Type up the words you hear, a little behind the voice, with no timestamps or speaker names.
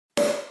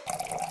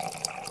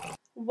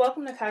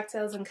Welcome to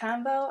Cocktails and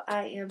Convo.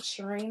 I am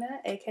Sharena,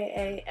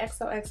 aka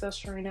XOXO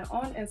Sharena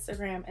on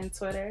Instagram and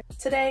Twitter.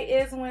 Today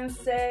is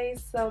Wednesday,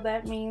 so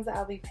that means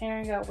I'll be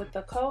pairing up with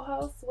the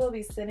co-host. We'll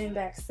be sitting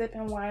back,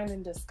 sipping wine,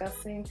 and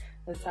discussing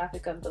the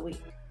topic of the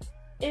week.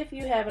 If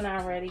you haven't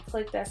already,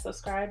 click that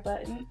subscribe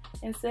button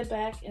and sit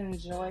back and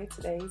enjoy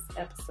today's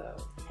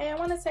episode. Hey, I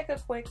want to take a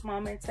quick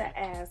moment to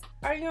ask,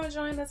 are you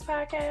enjoying this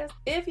podcast?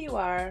 If you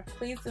are,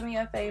 please do me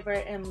a favor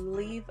and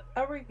leave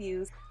a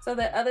review so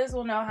that others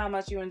will know how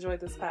much you enjoy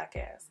this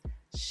podcast.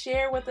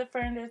 Share with a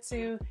friend or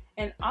two,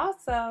 and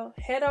also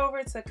head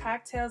over to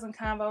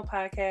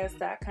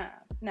cocktailsandconvopodcast.com.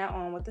 Now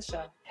on with the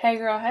show. Hey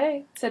girl,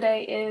 hey.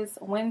 Today is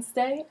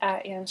Wednesday.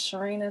 I am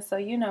Sharena, so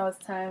you know it's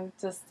time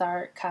to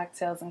start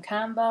Cocktails and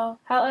Convo.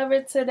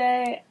 However,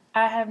 today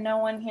I have no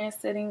one here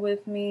sitting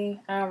with me.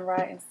 I'm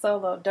riding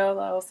solo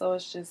dolo, so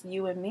it's just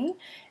you and me.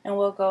 And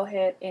we'll go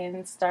ahead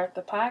and start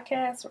the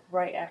podcast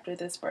right after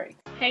this break.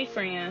 Hey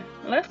friend,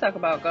 let's talk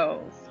about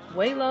goals.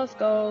 Weight loss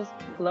goals,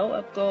 glow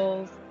up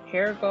goals,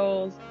 hair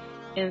goals,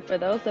 and for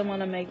those that want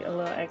to make a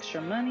little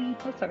extra money,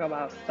 let's talk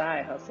about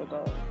side hustle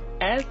goals.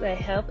 As a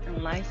health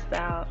and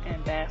lifestyle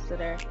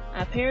ambassador,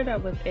 I paired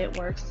up with It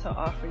Works to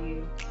offer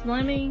you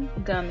Slimming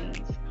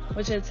Gummies,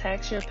 which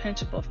attacks your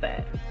pinchable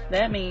fat.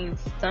 That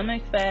means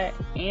stomach fat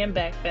and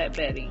back fat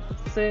Betty.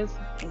 Sis,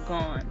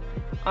 gone.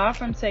 All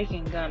from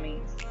taking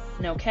gummies.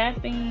 No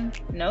caffeine,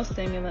 no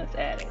stimulants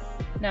added.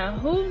 Now,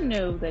 who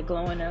knew that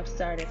glowing up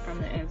started from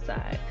the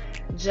inside?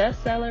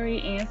 Just celery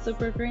and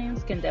super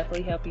greens can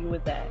definitely help you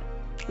with that.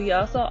 We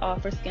also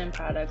offer skin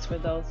products for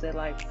those that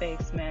like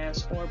face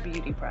masks or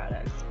beauty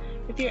products.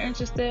 If you're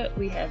interested,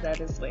 we have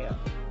that as well.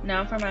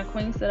 Now for my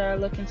queens that are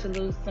looking to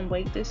lose some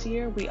weight this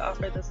year, we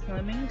offer the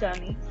Slimming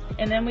Gummies.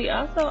 And then we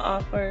also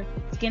offer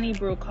Skinny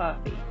Brew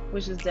Coffee,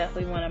 which is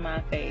definitely one of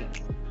my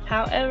faves.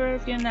 However,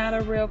 if you're not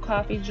a real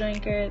coffee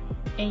drinker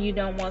and you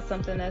don't want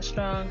something that's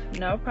strong,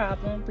 no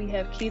problem. We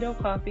have keto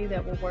coffee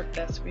that will work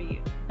best for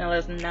you. Now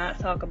let's not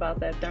talk about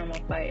that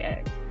Thermal Fight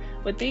X.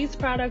 With these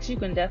products, you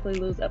can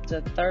definitely lose up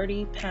to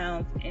 30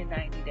 pounds in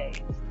 90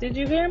 days. Did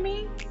you hear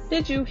me?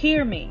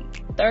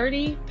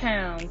 30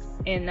 pounds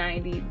in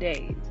 90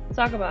 days.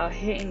 Talk about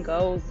hitting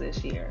goals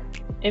this year.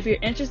 If you're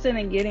interested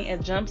in getting a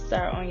jump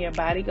start on your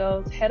body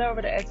goals, head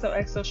over to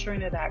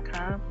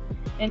xoxosharena.com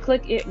and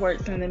click It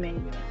Works in the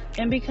menu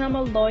and become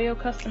a loyal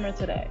customer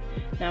today.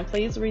 Now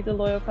please read the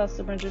loyal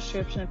customer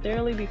description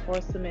thoroughly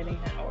before submitting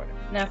an order.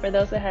 Now for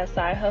those that have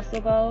side hustle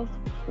goals,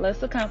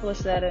 let's accomplish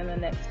that in the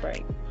next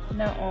break.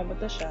 Now on with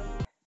the show.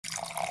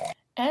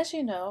 As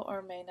you know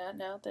or may not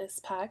know, this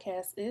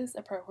podcast is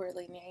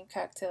appropriately named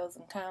Cocktails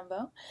and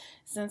Convo.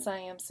 Since I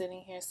am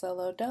sitting here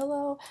solo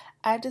dolo,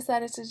 I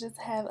decided to just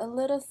have a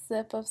little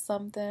sip of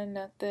something,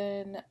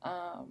 nothing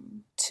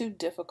too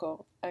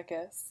difficult, I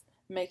guess,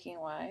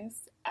 making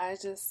wise. I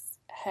just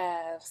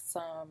have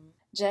some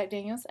Jack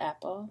Daniel's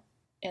apple,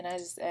 and I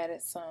just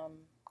added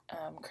some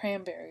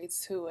cranberries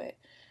to it.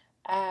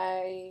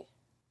 I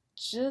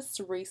just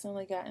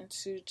recently got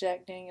into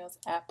Jack Daniel's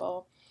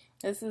apple.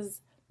 This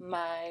is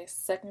my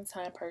second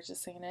time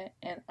purchasing it,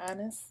 and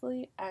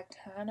honestly, I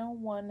kind of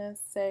want to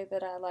say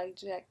that I like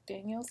Jack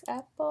Daniel's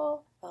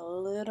apple a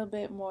little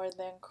bit more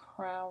than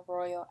Crown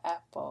Royal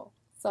apple.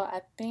 So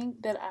I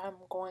think that I'm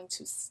going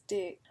to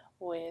stick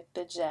with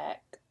the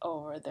Jack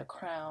over the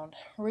Crown.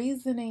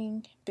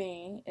 Reasoning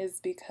being is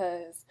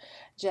because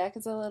Jack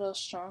is a little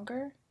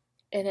stronger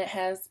and it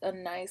has a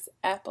nice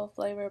apple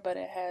flavor, but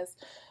it has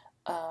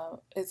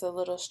is a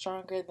little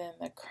stronger than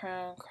the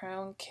Crown.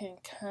 Crown can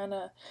kind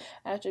of,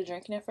 after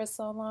drinking it for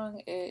so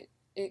long,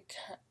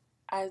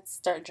 I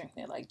start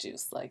drinking it like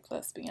juice, like,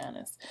 let's be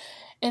honest.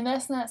 And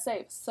that's not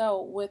safe.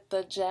 So with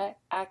the Jack,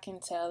 I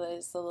can tell that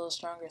it's a little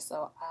stronger,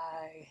 so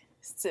I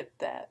sip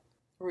that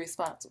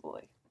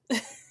responsibly.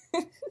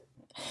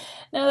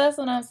 Now that's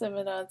what I'm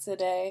sipping on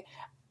today.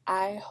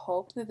 I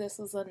hope that this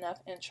was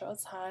enough intro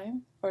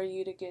time for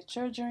you to get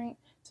your drink,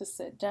 to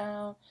sit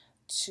down,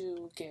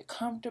 to get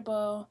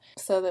comfortable,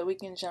 so that we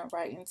can jump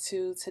right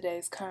into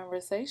today's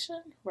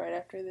conversation right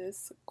after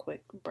this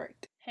quick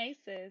break. Hey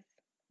sis,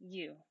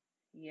 you.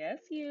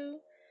 Yes,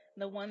 you.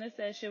 The one that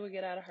said she would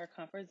get out of her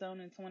comfort zone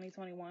in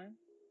 2021?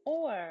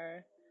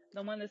 Or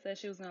the one that said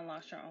she was going to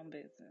launch her own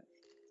business?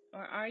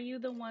 Or are you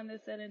the one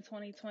that said in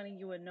 2020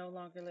 you would no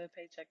longer live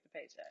paycheck to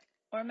paycheck?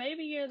 Or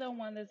maybe you're the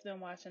one that's been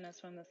watching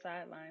us from the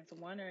sidelines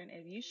wondering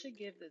if you should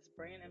give this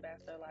brand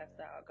ambassador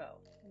lifestyle a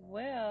go.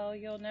 Well,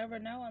 you'll never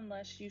know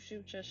unless you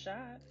shoot your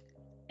shot.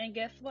 And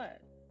guess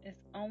what? It's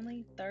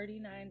only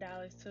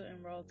 $39 to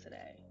enroll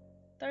today.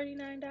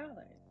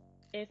 $39.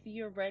 If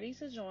you're ready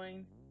to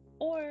join,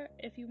 or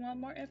if you want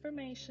more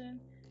information,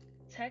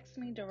 text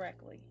me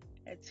directly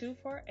at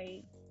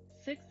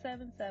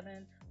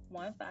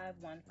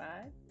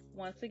 248-677-1515.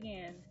 Once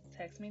again,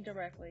 text me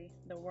directly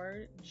the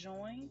word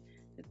join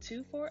to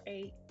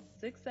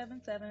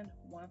 248-677-1595.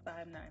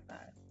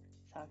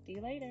 Talk to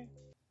you later.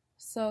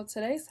 So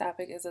today's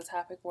topic is a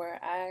topic where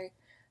I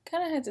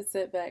kind of had to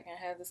sit back and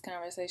have this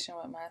conversation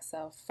with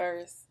myself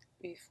first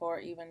before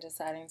even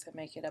deciding to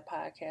make it a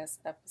podcast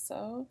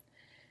episode.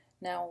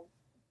 Now,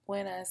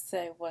 when I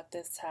say what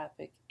this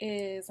topic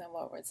is and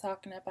what we're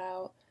talking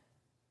about,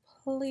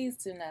 please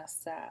do not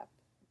stop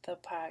the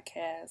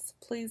podcast.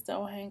 Please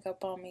don't hang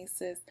up on me,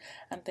 sis.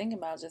 I'm thinking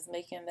about just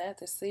making that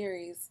the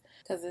series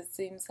because it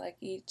seems like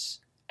each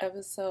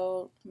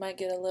episode might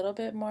get a little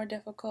bit more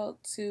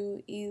difficult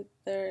to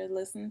either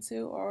listen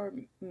to or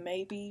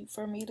maybe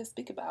for me to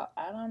speak about.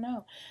 I don't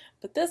know.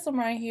 But this one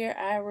right here,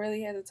 I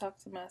really had to talk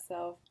to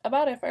myself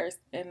about it first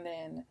and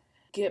then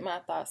get my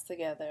thoughts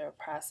together,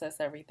 process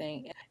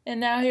everything. And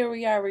now here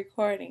we are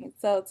recording.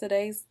 So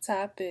today's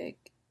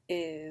topic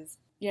is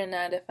your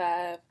 9 to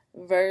 5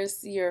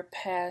 versus your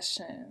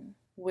passion,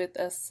 with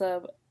a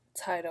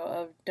subtitle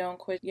of Don't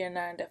Quit Your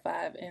 9 to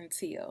 5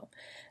 Until.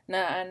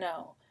 Now I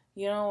know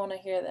you don't want to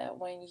hear that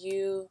when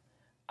you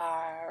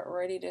are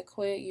ready to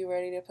quit, you're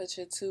ready to put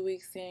your 2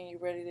 weeks in, you're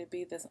ready to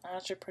be this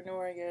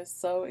entrepreneur, you're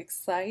so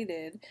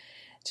excited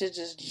to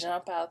just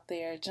jump out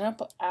there,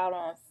 jump out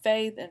on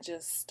faith and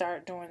just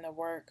start doing the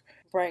work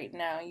right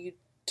now. You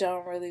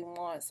don't really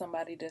want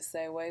somebody to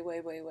say,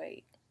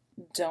 wait.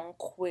 Don't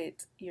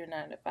quit your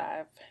 9 to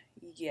 5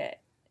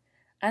 yet.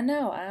 I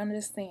know, I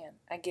understand,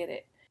 I get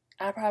it.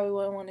 I probably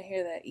wouldn't want to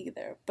hear that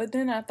either. But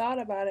then I thought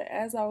about it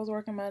as I was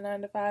working my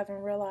 9 to 5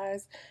 and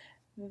realized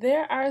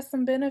there are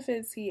some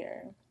benefits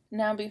here.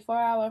 Now, before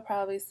I would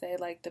probably say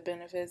like the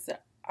benefits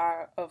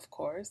are, of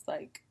course,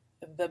 like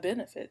the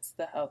benefits,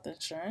 the health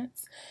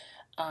insurance,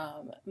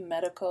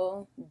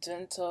 medical,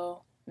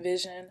 dental,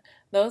 vision,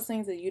 those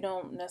things that you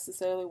don't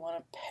necessarily want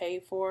to pay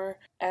for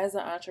as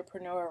an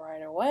entrepreneur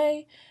right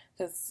away,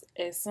 because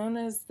as soon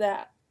as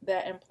that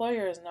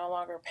employer is no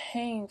longer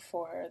paying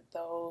for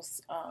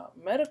those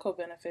medical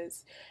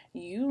benefits,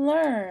 you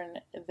learn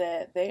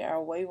that they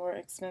are way more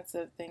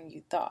expensive than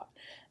you thought.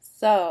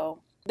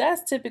 So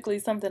that's typically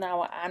something I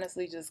would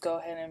honestly just go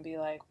ahead and be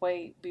like,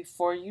 wait,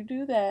 before you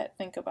do that,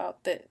 think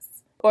about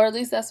this. Or at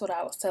least that's what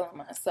I was telling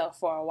myself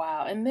for a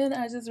while. And then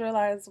I just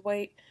realized,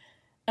 wait,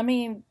 I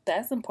mean,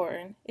 that's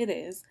important. It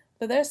is.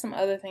 But there's some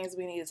other things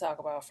we need to talk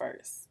about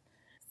first.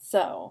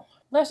 So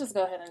let's just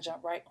go ahead and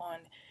jump right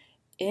on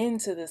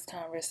into this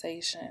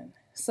conversation.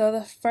 So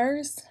the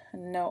first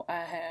note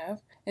I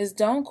have is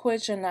don't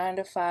quit your 9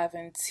 to 5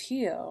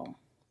 until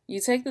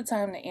you take the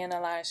time to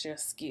analyze your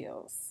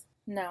skills.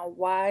 Now,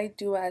 why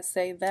do I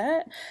say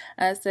that?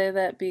 I say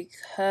that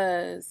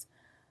because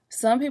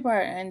some people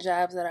are in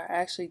jobs that are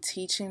actually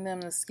teaching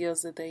them the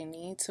skills that they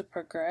need to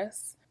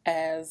progress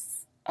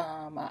as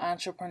an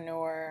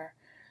entrepreneur,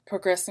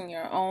 progress in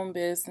your own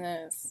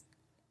business,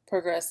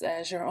 progress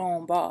as your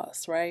own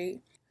boss,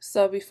 right?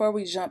 So before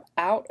we jump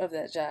out of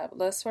that job,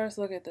 let's first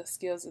look at the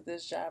skills that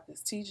this job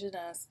is teaching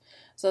us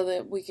so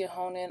that we can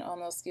hone in on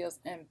those skills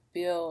and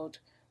build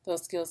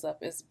those skills up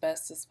as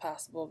best as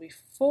possible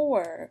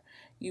before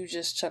you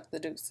just chuck the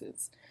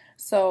deuces.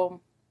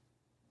 So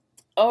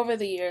over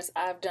the years,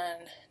 I've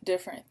done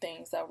different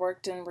things. I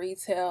worked in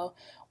retail,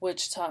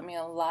 which taught me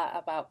a lot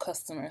about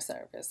customer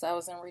service. I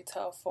was in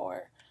retail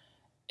for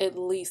at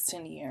least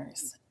 10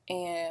 years,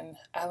 and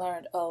I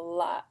learned a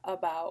lot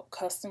about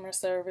customer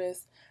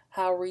service,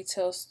 how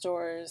retail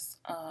stores,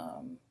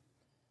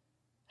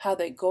 how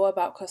they go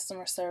about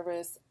customer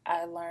service.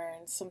 I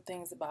learned some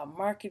things about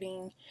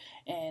marketing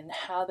and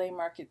how they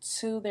market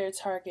to their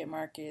target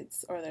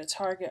markets or their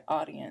target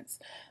audience.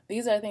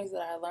 These are things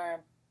that I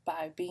learned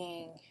by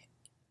being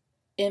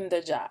in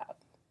the job,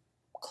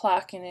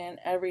 clocking in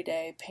every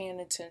day, paying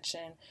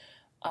attention,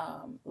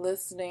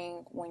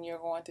 listening when you're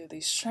going through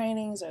these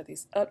trainings or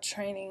these up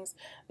trainings.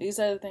 These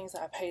are the things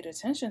I paid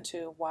attention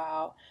to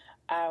while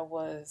I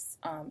was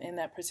in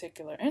that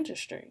particular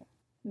industry.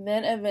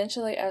 Then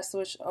eventually I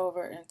switched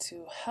over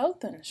into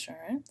health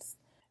insurance,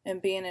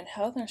 and being in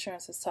health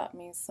insurance has taught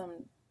me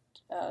some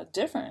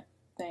different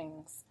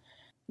things.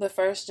 The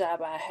first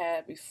job I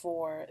had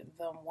before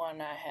the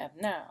one I have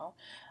now,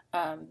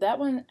 that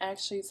one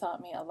actually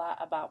taught me a lot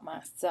about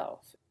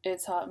myself.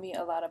 It taught me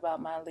a lot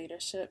about my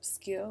leadership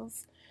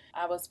skills.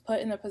 I was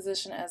put in a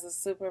position as a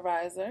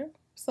supervisor,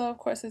 so of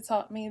course it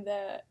taught me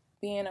that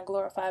being a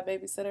glorified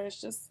babysitter is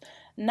just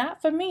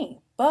not for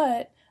me.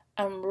 But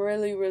I'm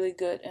really, really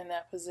good in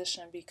that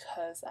position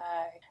because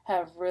I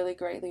have really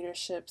great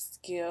leadership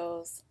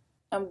skills.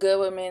 I'm good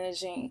with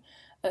managing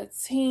a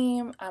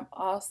team. I'm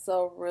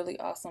also really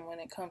awesome when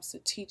it comes to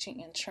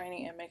teaching and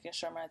training and making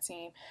sure my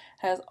team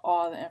has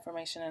all the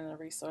information and the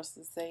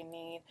resources they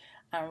need.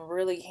 I'm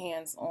really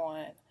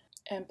hands-on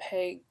and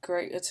pay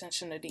great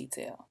attention to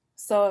detail.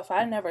 So if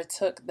I never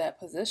took that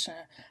position,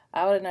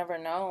 I would have never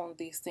known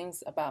these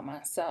things about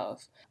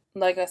myself.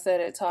 Like I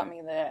said, it taught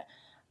me that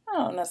I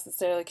don't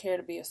necessarily care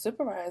to be a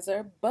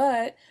supervisor,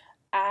 but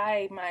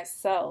I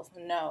myself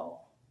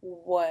know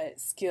what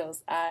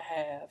skills I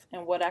have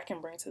and what I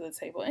can bring to the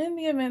table in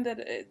the event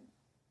that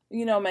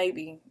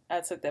maybe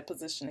I took that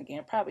position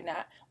again. Probably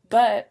not.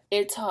 But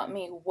it taught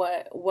me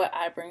what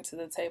I bring to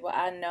the table.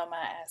 I know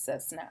my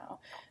assets now.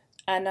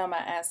 I know my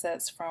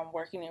assets from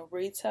working in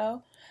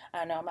retail.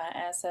 I know my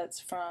assets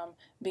from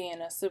being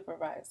a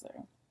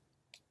supervisor.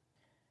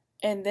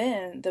 And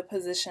then the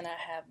position I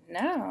have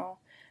now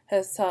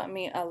has taught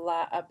me a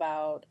lot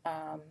about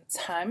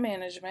time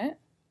management.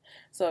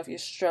 So if you're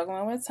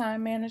struggling with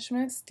time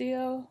management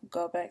still,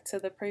 go back to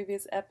the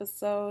previous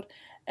episode,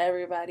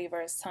 Everybody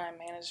versus Time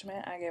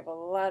Management. I gave a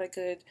lot of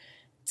good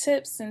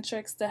tips and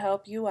tricks to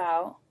help you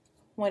out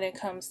when it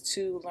comes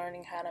to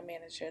learning how to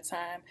manage your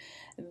time.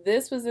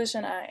 This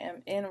position I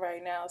am in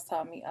right now has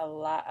taught me a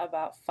lot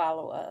about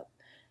follow up.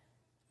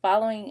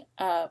 Following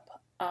up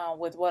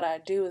with what I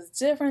do is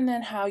different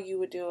than how you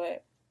would do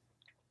it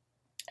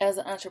as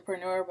an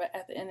entrepreneur, but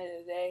at the end of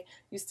the day,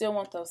 you still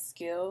want those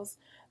skills.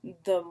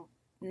 The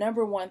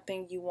number one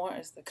thing you want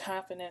is the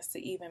confidence to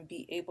even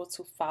be able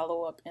to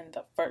follow up in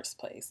the first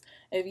place.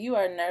 If you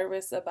are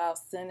nervous about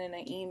sending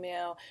an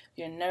email,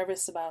 you're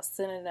nervous about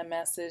sending a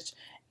message,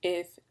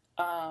 if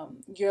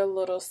you're a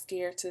little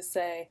scared to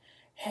say,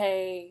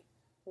 hey,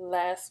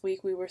 last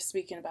week we were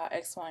speaking about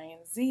X, Y,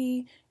 and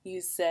Z,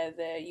 you said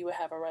that you would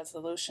have a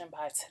resolution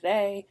by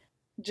today,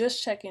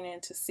 just checking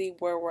in to see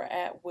where we're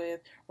at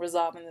with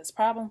resolving this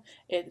problem.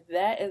 If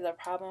that is a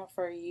problem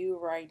for you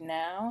right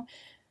now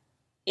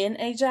in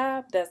a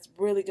job, that's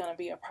really going to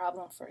be a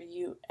problem for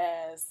you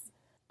as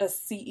a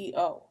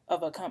CEO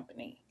of a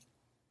company.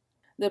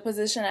 The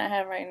position I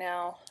have right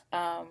now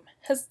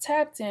has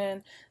tapped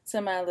in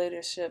to my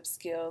leadership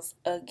skills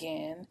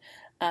again.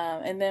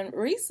 And then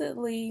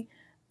recently,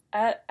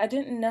 I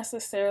didn't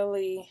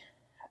necessarily,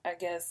 I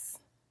guess,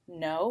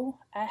 know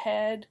I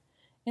had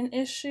an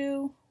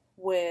issue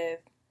with,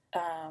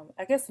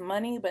 I guess,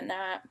 money, but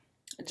not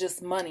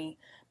just money,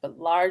 but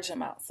large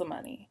amounts of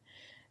money.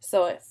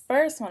 So at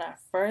first, when I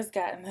first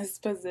got in this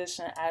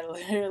position, I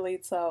literally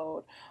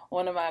told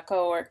one of my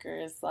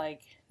coworkers,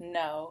 like,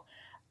 no,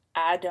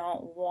 I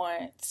don't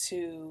want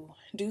to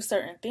do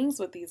certain things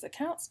with these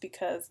accounts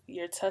because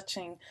you're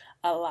touching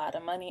a lot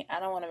of money. I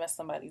don't want to mess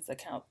somebody's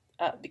account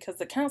up because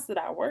the accounts that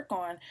I work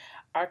on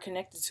are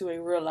connected to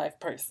a real life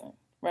person,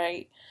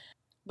 right?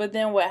 But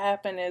then what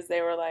happened is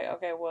they were like,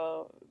 okay,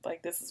 well,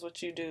 like this is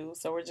what you do,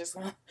 so we're just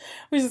gonna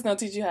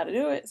teach you how to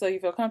do it, so you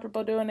feel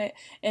comfortable doing it,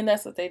 and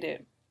that's what they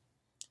did.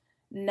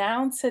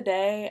 Now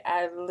today,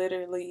 I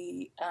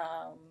literally,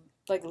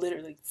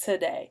 literally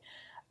today,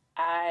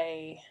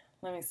 I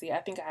let me see, I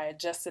think I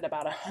adjusted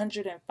about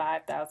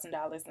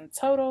 $105,000 in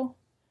total.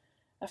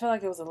 I feel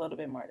like it was a little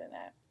bit more than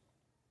that,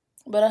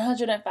 but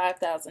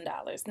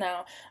 $105,000.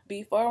 Now,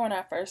 before when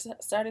I first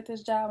started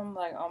this job, I'm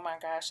like, oh my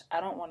gosh, I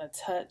don't want to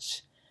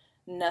touch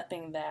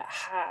nothing that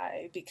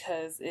high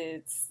because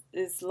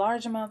it's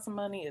large amounts of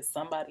money, it's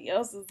somebody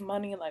else's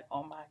money. Like,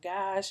 oh my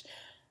gosh,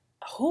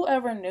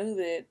 whoever knew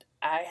that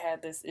I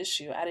had this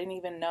issue? I didn't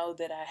even know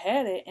that I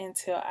had it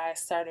until I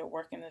started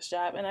working this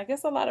job. And I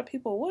guess a lot of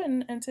people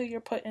wouldn't until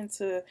you're put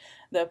into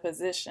the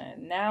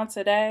position. Now,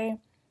 today,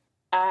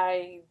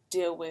 I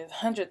deal with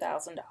 $100,000,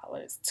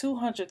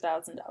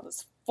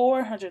 $200,000,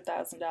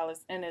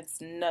 $400,000, and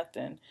it's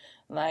nothing.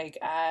 Like,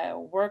 I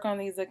work on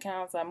these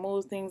accounts, I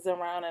move things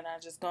around, and I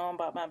just go on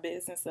about my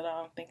business, and I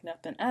don't think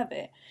nothing of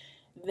it.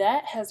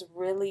 That has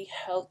really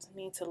helped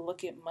me to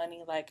look at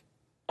money like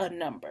a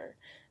number.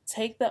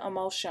 Take the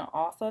emotion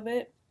off of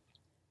it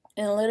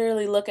and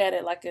literally look at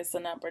it like it's a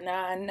number.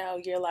 Now, I know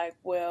you're like,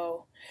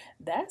 well,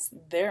 that's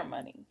their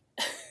money.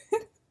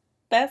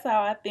 That's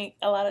how I think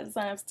a lot of the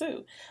times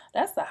too.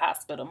 That's the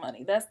hospital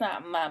money. That's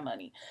not my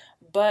money.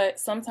 But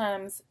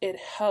sometimes it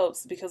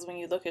helps because when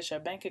you look at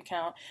your bank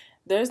account,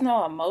 there's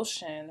no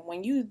emotion.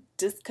 When you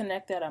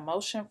disconnect that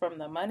emotion from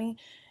the money,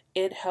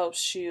 it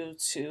helps you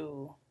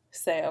to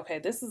say, okay,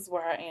 this is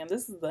where I am.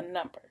 This is the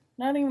number.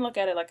 Not even look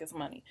at it like it's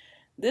money.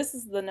 This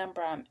is the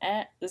number I'm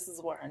at. This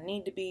is where I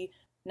need to be.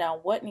 Now,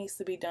 what needs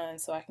to be done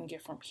so I can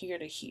get from here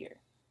to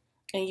here?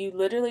 And you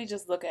literally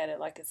just look at it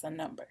like it's a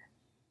number.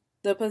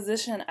 The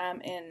position I'm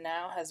in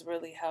now has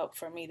really helped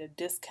for me to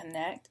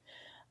disconnect,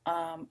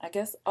 I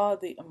guess, all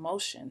the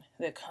emotion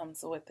that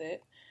comes with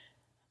it.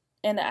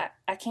 And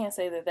I can't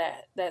say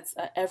that's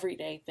an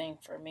everyday thing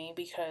for me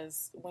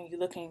because when you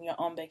look in your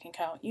own bank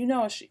account, you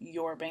know it's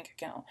your bank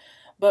account.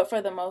 But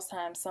for the most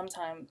time,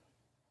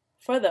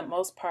 for the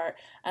most part,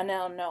 I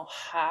now know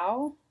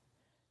how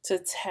to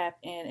tap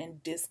in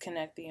and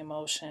disconnect the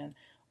emotion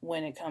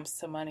when it comes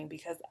to money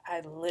because I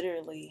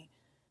literally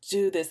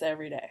do this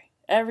every day.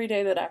 Every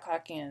day that I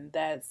clock in,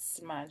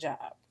 that's my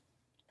job.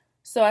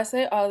 So I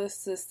say all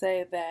this to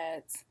say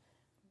that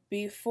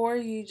before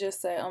you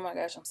just say, oh my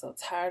gosh, I'm so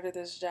tired of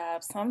this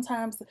job,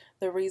 sometimes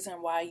the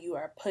reason why you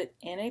are put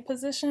in a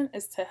position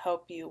is to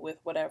help you with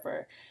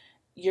whatever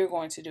you're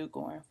going to do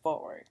going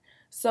forward.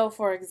 So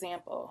for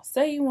example,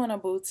 say you want a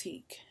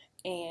boutique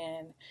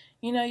and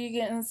you're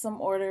getting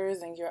some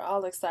orders and you're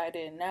all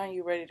excited and now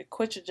you're ready to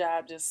quit your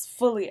job just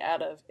fully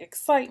out of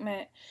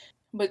excitement,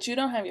 but you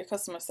don't have your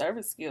customer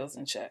service skills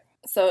in check.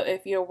 So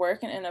if you're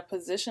working in a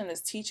position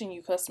that's teaching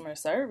you customer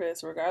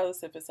service,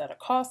 regardless if it's at a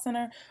call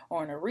center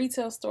or in a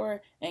retail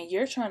store, and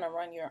you're trying to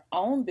run your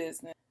own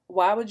business,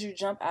 why would you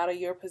jump out of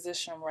your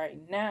position right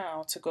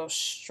now to go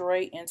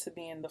straight into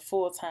being the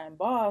full-time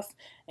boss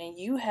and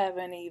you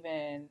haven't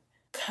even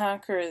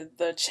conquered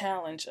the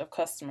challenge of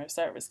customer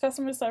service?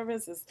 Customer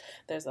service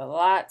there's a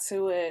lot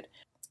to it.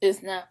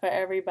 It's not for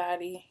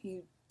everybody.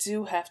 You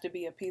do have to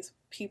be a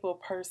people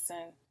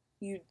person.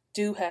 You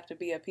do have to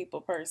be a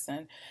people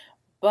person.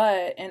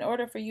 But in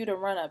order for you to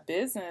run a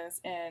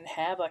business and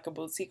have like a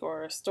boutique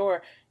or a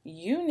store,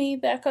 you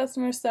need that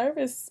customer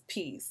service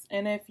piece.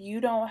 And if you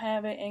don't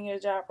have it in your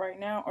job right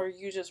now, or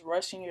you just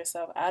rushing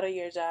yourself out of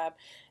your job,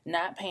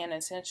 not paying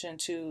attention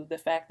to the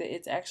fact that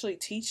it's actually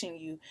teaching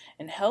you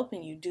and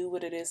helping you do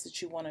what it is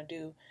that you want to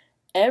do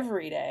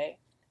every day,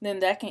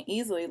 then that can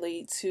easily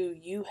lead to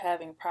you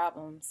having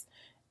problems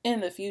in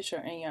the future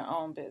in your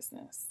own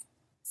business.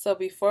 So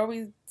before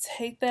we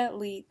take that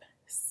leap,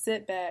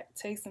 sit back,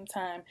 take some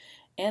time,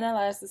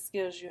 analyze the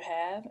skills you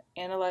have,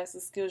 analyze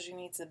the skills you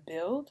need to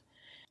build,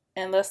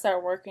 and let's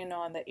start working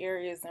on the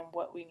areas and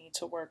what we need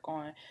to work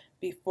on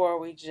before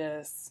we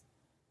just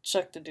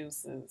chuck the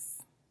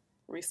deuces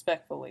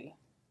respectfully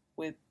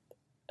with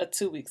a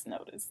 2 weeks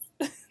notice.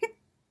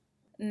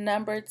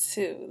 Number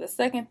two, the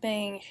second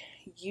thing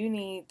you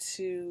need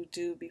to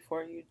do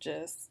before you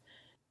just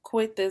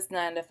quit this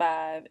 9 to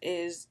 5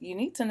 is you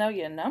need to know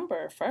your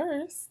number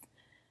first.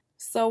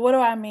 So, what do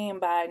I mean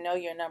by know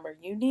your number?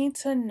 You need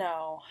to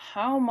know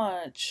how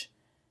much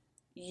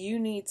you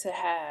need to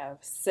have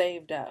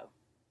saved up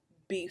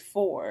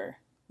before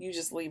you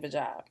just leave a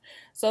job.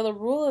 So, the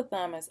rule of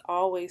thumb is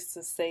always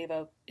to save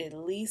up at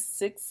least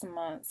 6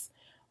 months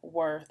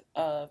worth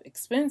of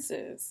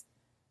expenses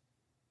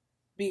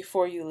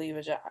before you leave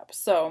a job.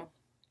 So,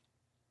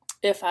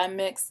 if I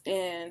mix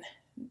in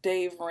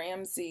Dave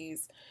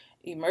Ramsey's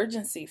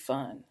emergency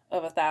fund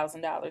of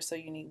 $1,000, so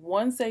you need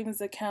one savings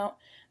account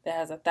that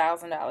has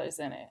 $1,000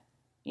 in it.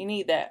 You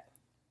need that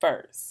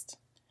first.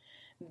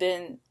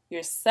 Then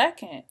your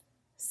second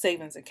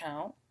savings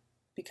account,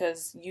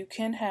 because you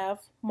can have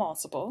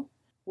multiple,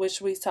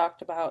 which we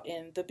talked about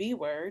in the B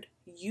word,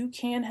 you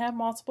can have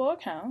multiple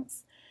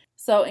accounts.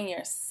 So in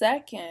your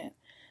second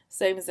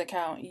savings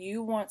account,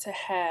 you want to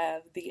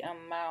have the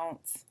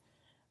amount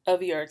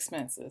of your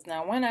expenses.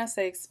 Now, when I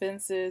say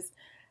expenses,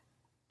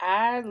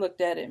 I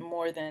looked at it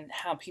more than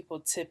how people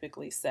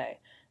typically say.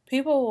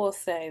 People will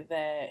say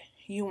that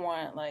you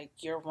want like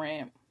your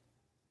rent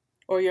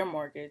or your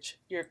mortgage,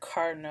 your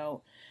car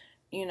note,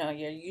 your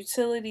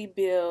utility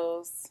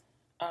bills,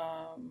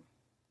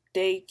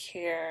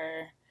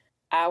 daycare.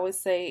 I would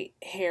say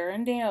hair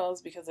and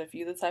nails, because if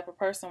you're the type of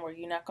person where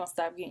you're not going to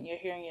stop getting your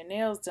hair and your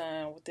nails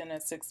done within a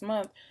 6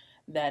 month,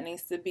 that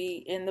needs to be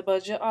in the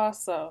budget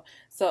also.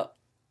 So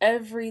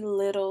every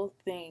little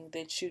thing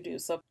that you do.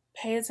 So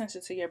pay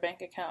attention to your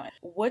bank account,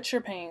 what you're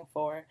paying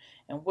for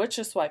and what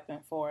you're swiping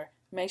for.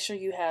 Make sure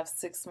you have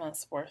 6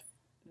 months worth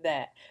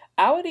that.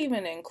 I would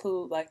even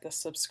include like the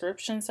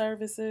subscription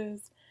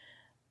services.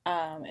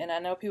 And I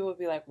know people would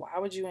be like, why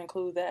would you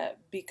include that?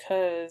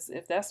 Because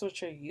if that's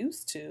what you're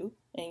used to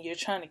and you're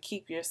trying to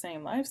keep your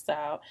same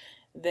lifestyle,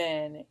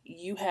 then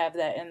you have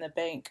that in the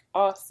bank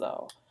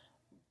also.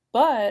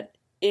 But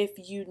if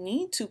you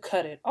need to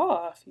cut it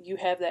off, you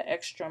have that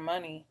extra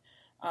money,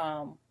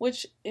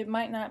 which it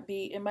might not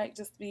be, it might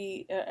just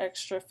be an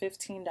extra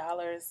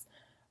 $15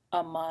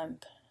 a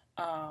month.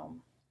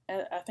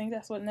 I think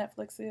that's what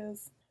Netflix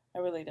is. I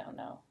really don't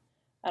know.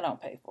 I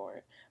don't pay for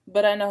it,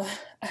 but I know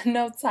I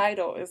know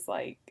Tidal is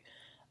like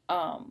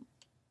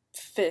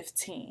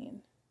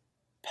 15.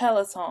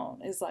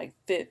 Peloton is like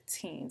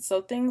 15.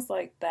 So things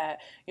like that,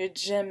 your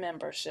gym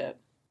membership,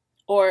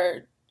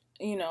 or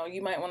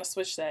you might want to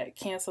switch that,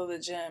 cancel the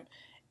gym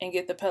and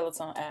get the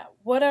Peloton app.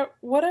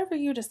 Whatever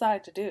you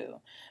decide to do,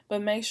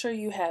 but make sure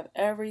you have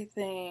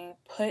everything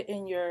put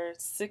in your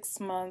 6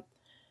 month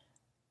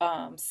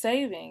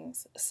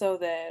savings, so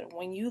that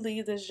when you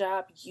leave this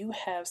job, you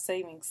have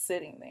savings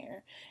sitting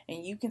there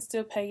and you can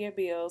still pay your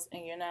bills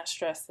and you're not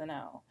stressing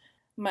out.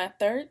 My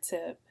third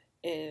tip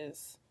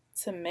is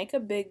to make a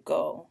big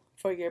goal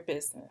for your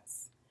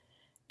business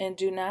and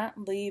do not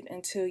leave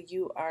until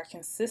you are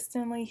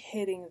consistently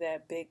hitting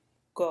that big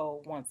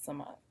goal once a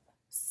month.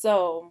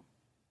 So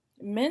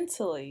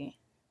mentally,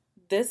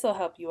 this will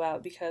help you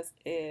out, because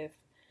if,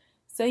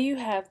 say you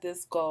have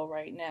this goal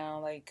right now,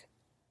 like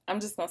I'm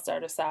just going to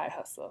start a side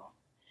hustle.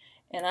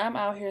 And I'm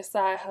out here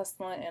side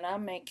hustling and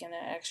I'm making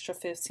an extra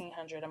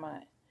 $1,500 a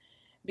month.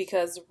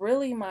 Because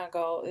really my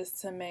goal is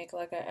to make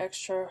like an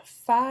extra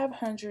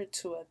 $500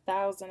 to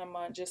 $1,000 a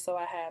month, just so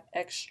I have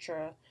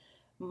extra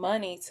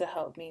money to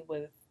help me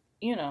with,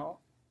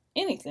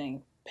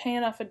 anything.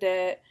 Paying off a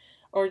debt,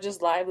 or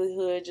just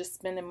livelihood, just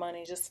spending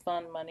money, just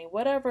fun money.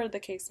 Whatever the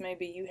case may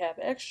be, you have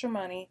extra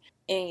money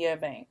in your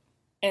bank.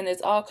 And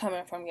it's all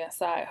coming from your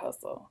side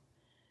hustle.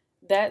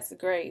 That's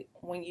great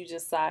when you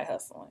just side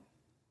hustling.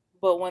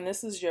 But when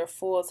this is your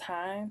full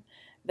time,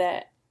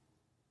 that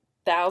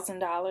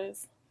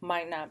 $1,000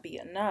 might not be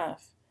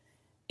enough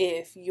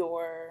if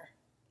your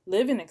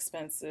living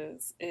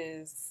expenses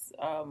is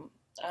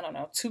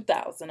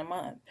 $2,000 a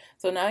month.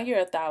 So now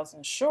you're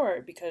 $1,000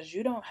 short because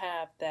you don't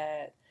have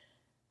that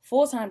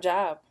full-time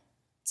job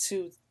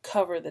to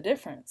cover the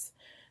difference.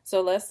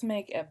 So let's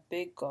make a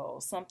big goal,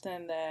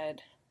 something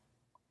that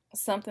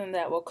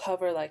will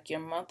cover like your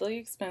monthly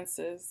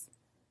expenses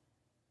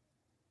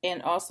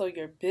and also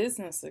your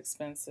business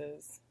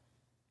expenses,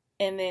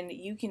 And then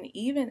you can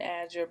even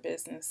add your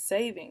business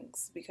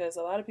savings, because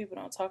a lot of people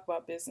don't talk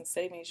about business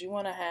savings. You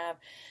want to have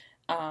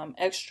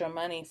extra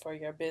money for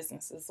your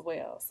business as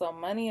well. So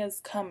money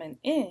is coming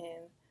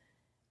in,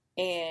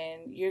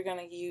 and you're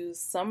going to use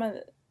some of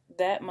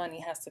that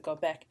money has to go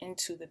back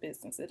into the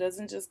business. It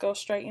doesn't just go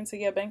straight into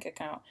your bank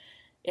account.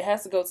 It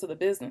has to go to the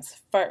business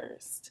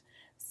first.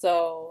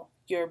 So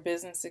your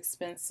business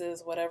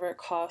expenses, whatever it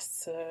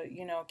costs to,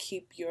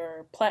 keep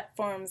your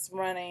platforms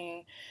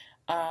running,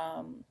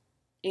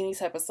 any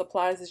type of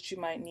supplies that you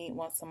might need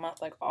once a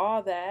month, like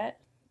all that,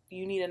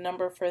 you need a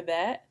number for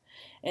that.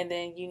 And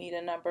then you need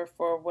a number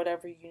for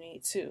whatever you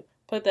need to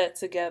put that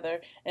together.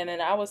 And then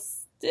I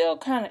was still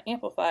kind of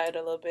amplify it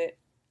a little bit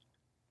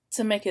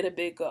to make it a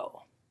big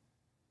goal.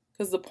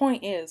 Because the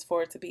point is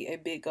for it to be a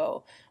big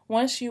goal.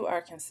 Once you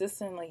are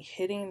consistently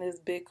hitting this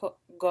big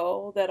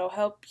goal, that'll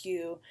help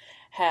you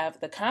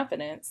have the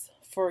confidence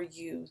for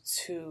you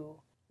to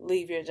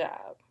leave your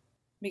job.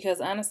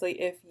 Because honestly,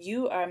 if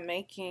you are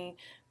making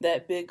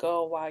that big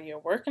goal while you're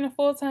working a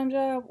full-time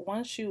job,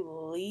 once you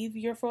leave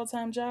your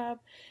full-time job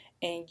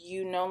and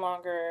you no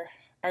longer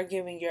are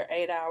giving your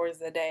 8 hours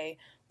a day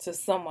to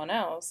someone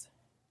else,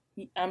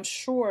 I'm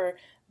sure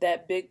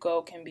that big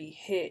goal can be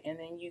hit, and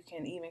then you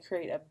can even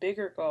create a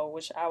bigger goal,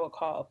 which I would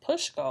call a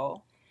push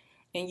goal,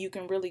 and you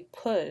can really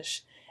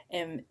push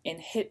and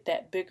hit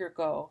that bigger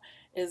goal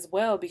as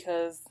well,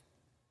 because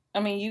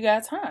you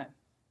got time.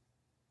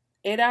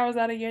 8 hours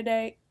out of your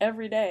day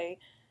every day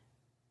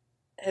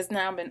has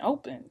now been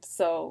opened,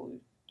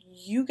 so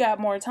you got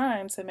more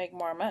time to make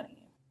more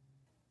money.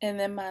 And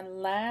then my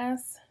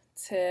last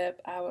tip,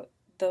 my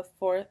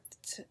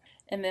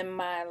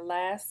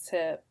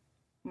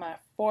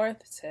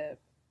fourth tip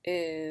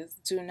is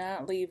do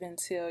not leave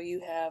until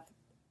you have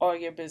all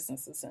your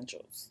business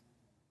essentials.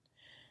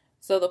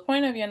 So the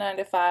point of your 9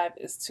 to 5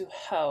 is to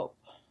help,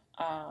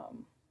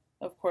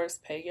 of course,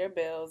 pay your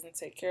bills and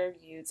take care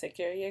of you, take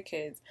care of your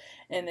kids.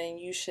 And then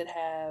you should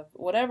have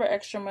whatever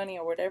extra money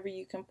or whatever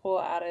you can pull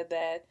out of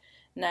that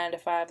 9 to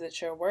 5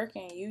 that you're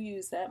working, you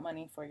use that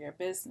money for your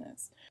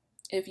business.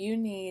 If you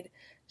need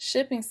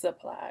shipping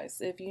supplies,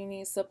 if you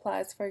need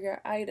supplies for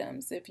your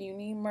items, if you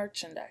need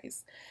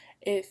merchandise,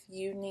 if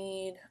you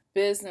need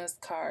business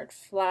card,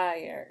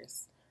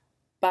 flyers,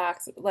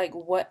 boxes, like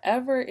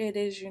whatever it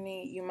is you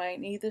need, you might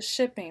need the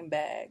shipping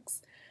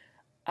bags.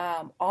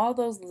 All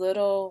those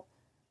little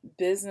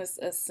business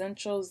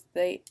essentials,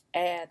 they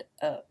add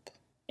up,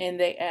 and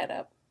they add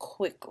up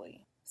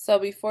quickly. So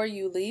before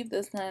you leave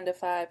this 9 to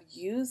 5,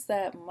 use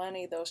that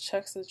money, those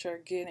checks that you're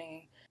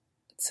getting,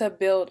 to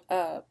build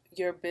up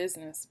your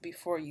business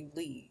before you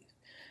leave.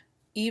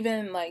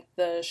 Even like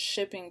the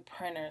shipping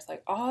printers,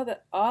 like all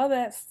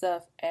that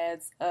stuff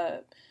adds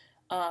up.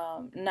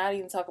 Not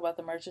even talk about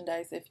the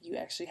merchandise. If you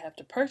actually have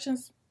to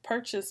purchase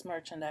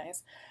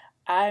merchandise,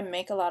 I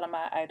make a lot of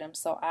my items,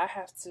 so I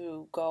have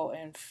to go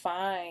and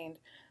find.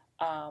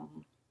 A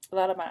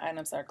lot of my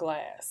items are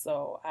glass,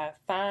 so I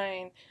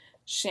find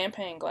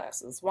champagne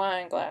glasses,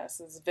 wine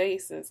glasses,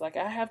 vases. Like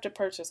I have to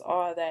purchase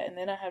all of that, and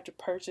then I have to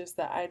purchase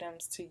the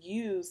items to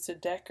use to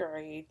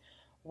decorate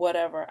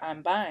whatever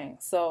I'm buying.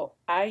 So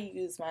I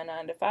use my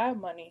 9 to 5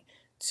 money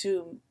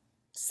to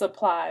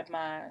supply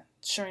my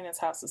Sharena's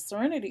House of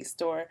Serenity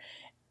store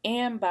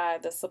and buy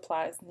the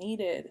supplies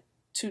needed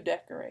to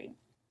decorate.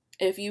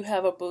 If you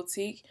have a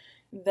boutique,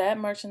 that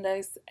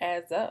merchandise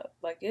adds up.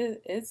 Like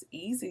it's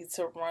easy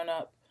to run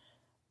up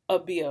a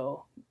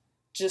bill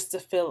just to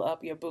fill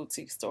up your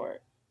boutique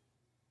store.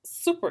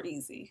 Super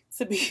easy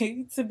to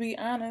be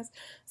honest.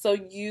 So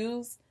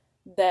use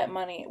that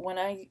money. When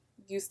I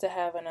used to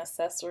have an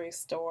accessory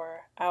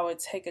store, I would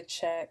take a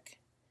check,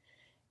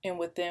 and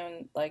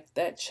within like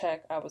that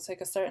check I would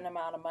take a certain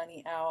amount of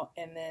money out,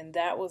 and then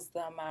that was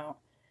the amount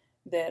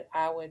that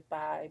I would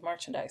buy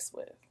merchandise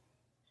with.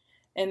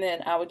 And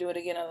then I would do it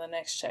again on the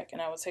next check,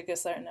 and I would take a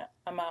certain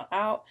amount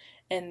out,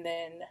 and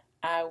then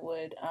I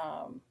would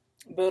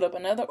build up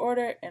another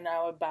order, and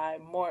I would buy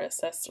more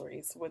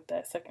accessories with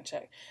that second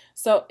check.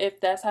 So if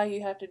that's how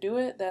you have to do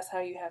it, that's how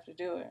you have to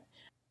do it.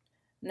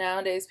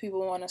 Nowadays,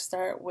 people want to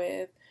start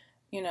with,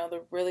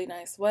 the really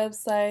nice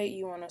website.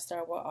 You want to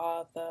start with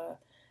all the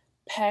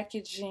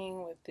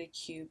packaging, with the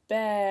cute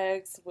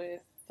bags,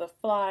 with the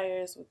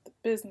flyers, with the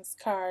business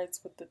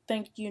cards, with the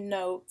thank you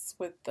notes,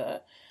 with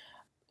the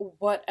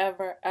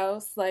whatever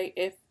else. Like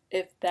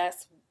if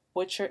that's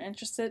what you're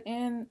interested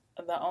in,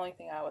 the only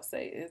thing I would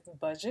say is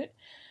budget,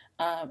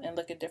 and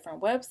look at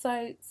different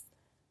websites.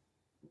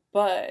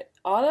 But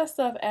all that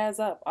stuff adds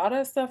up. All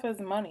that stuff is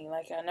money.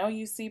 Like I know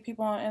you see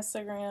people on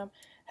Instagram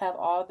have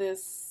all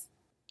this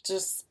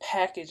just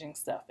packaging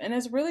stuff, and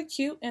it's really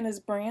cute and it's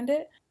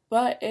branded,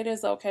 but it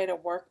is okay to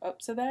work up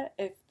to that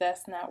if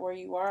that's not where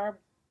you are.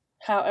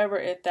 However,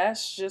 if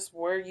that's just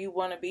where you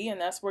want to be and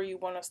that's where you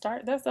want to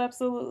start, that's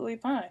absolutely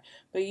fine.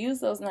 But use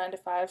those 9 to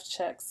 5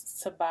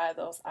 checks to buy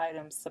those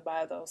items, to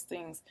buy those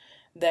things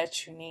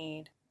that you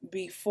need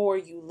before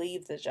you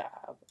leave the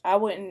job. I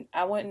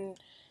wouldn't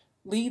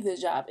leave the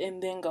job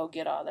and then go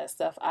get all that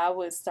stuff. I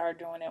would start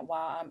doing it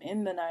while I'm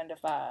in the 9 to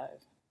 5.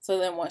 So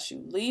then once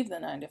you leave the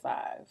 9 to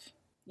 5,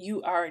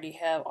 you already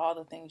have all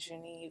the things you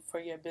need for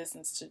your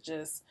business to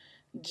just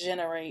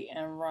generate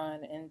and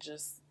run and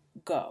just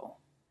go.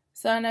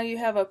 So I know you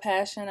have a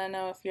passion. I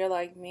know if you're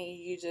like me,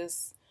 you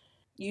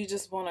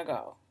just want to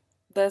go.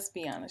 Let's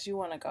be honest, you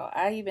want to go.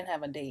 I even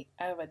have a date.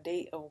 I have a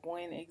date of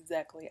when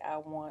exactly I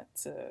want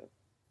to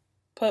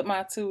put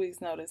my 2 weeks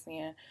notice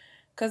in.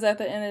 Because at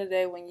the end of the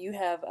day, when you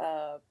have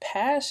a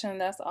passion,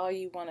 that's all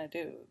you want to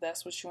do.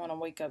 That's what you want to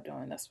wake up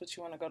doing. That's what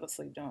you want to go to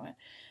sleep doing.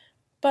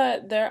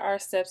 But there are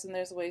steps and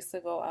there's ways to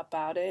go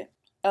about it.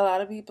 A lot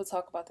of people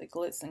talk about the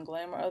glitz and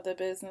glamour of the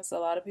business. A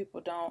lot of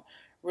people don't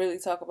really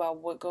talk about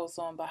what goes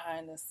on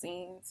behind the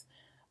scenes.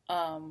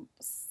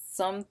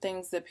 Some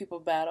things that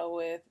people battle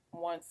with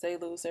once they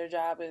lose their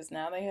job is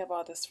now they have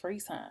all this free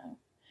time.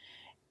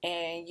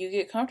 And you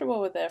get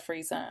comfortable with that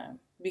free time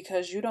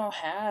because you don't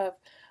have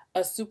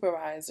a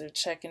supervisor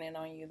checking in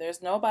on you.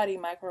 There's nobody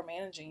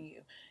micromanaging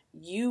you.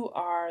 You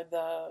are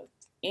the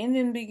end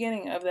and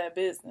beginning of that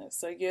business.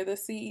 So you're the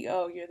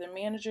CEO, you're the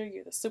manager,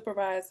 you're the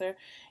supervisor,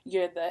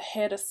 you're the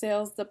head of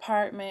sales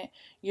department,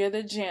 you're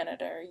the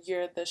janitor,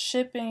 you're the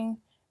shipping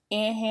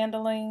and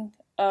handling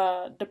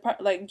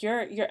like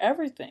you're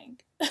everything.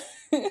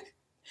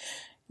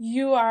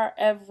 You are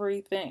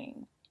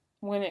everything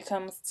when it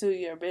comes to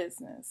your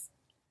business.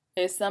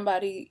 If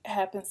somebody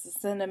happens to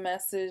send a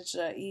message,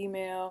 an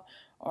email,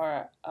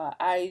 or a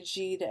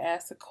IG to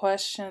ask a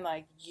question,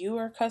 like, you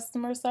are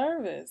customer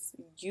service.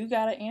 You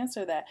got to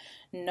answer that.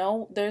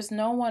 No, there's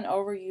no one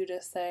over you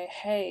to say,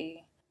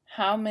 hey,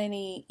 how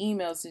many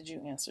emails did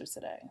you answer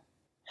today?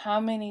 How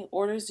many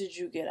orders did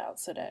you get out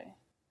today?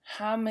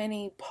 How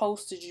many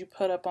posts did you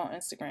put up on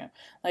Instagram?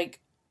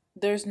 Like,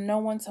 there's no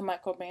one to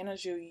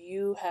micromanage you.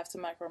 You have to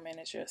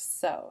micromanage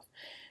yourself.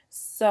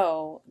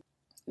 So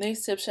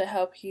these tips should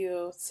help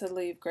you to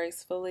leave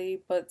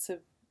gracefully, but to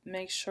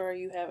make sure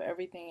you have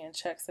everything in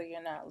check so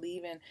you're not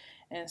leaving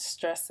and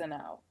stressing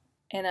out.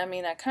 And I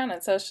mean, I kind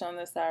of touched on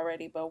this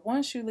already, but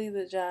once you leave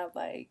the job,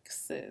 like,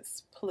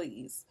 sis,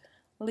 please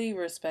leave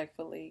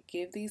respectfully.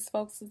 Give these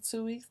folks a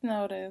 2 weeks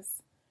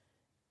notice.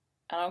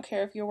 I don't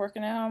care if you're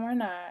working at home or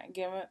not.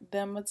 Give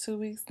them a 2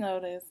 weeks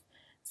notice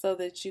so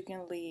that you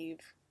can leave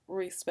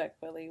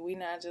respectfully. We're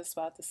not just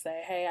about to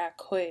say, hey, I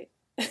quit.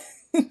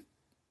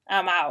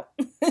 I'm out.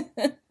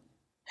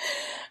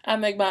 I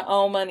make my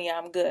own money.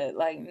 I'm good.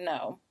 Like,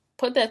 no.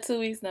 Put that 2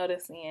 weeks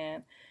notice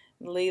in.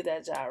 Leave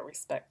that job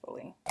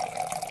respectfully.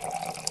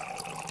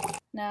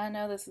 Now, I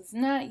know this is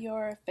not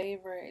your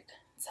favorite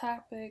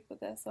topic, but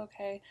that's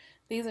okay.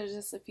 These are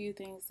just a few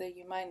things that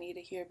you might need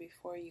to hear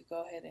before you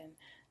go ahead and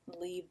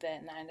leave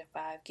that 9 to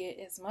 5. Get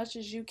as much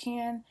as you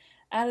can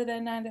out of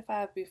that 9 to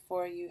 5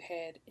 before you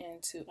head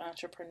into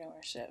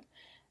entrepreneurship.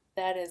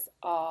 That is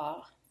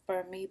all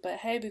for me. But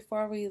hey,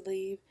 before we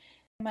leave,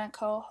 my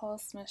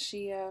co-host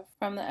Mashia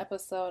from the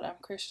episode I'm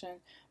Christian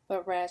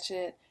but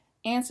Ratchet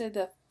answered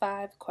the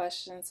 5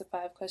 questions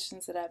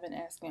that I've been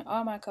asking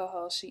all my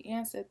co-hosts. She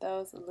answered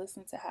those.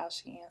 Listen to how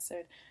she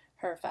answered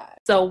her 5.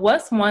 So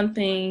what's one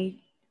thing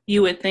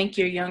you would thank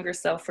your younger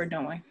self for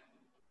doing?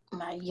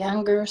 My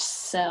younger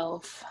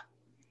self,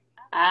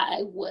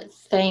 I would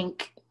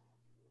thank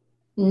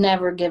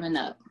never giving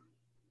up.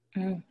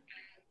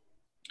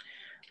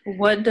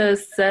 What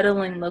does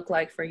settling look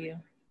like for you?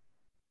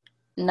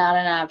 Not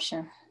an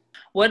option.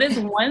 What is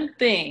one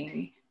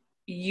thing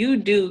you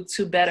do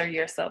to better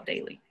yourself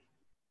daily?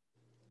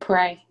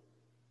 Pray.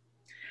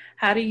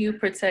 How do you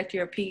protect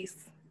your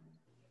peace?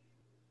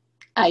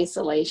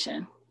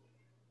 Isolation.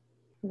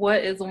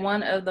 What is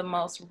one of the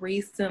most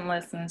recent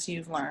lessons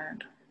you've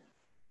learned?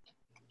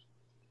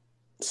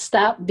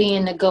 Stop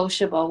being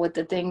negotiable with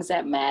the things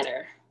that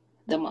matter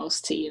the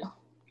most to you.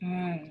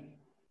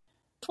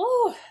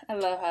 Ooh, I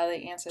love how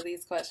they answer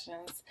these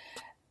questions.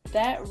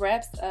 That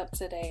wraps up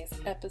today's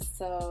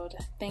episode.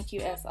 Thank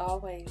you as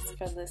always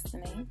for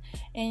listening.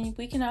 And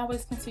we can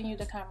always continue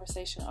the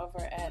conversation over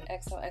at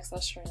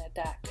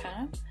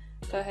xoxosharena.com.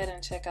 Go ahead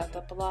and check out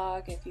the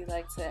blog if you'd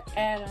like to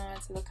add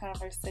on to the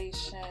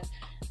conversation.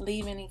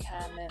 Leave any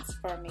comments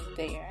for me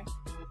there.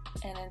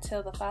 And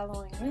until the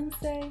following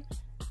Wednesday,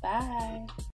 bye.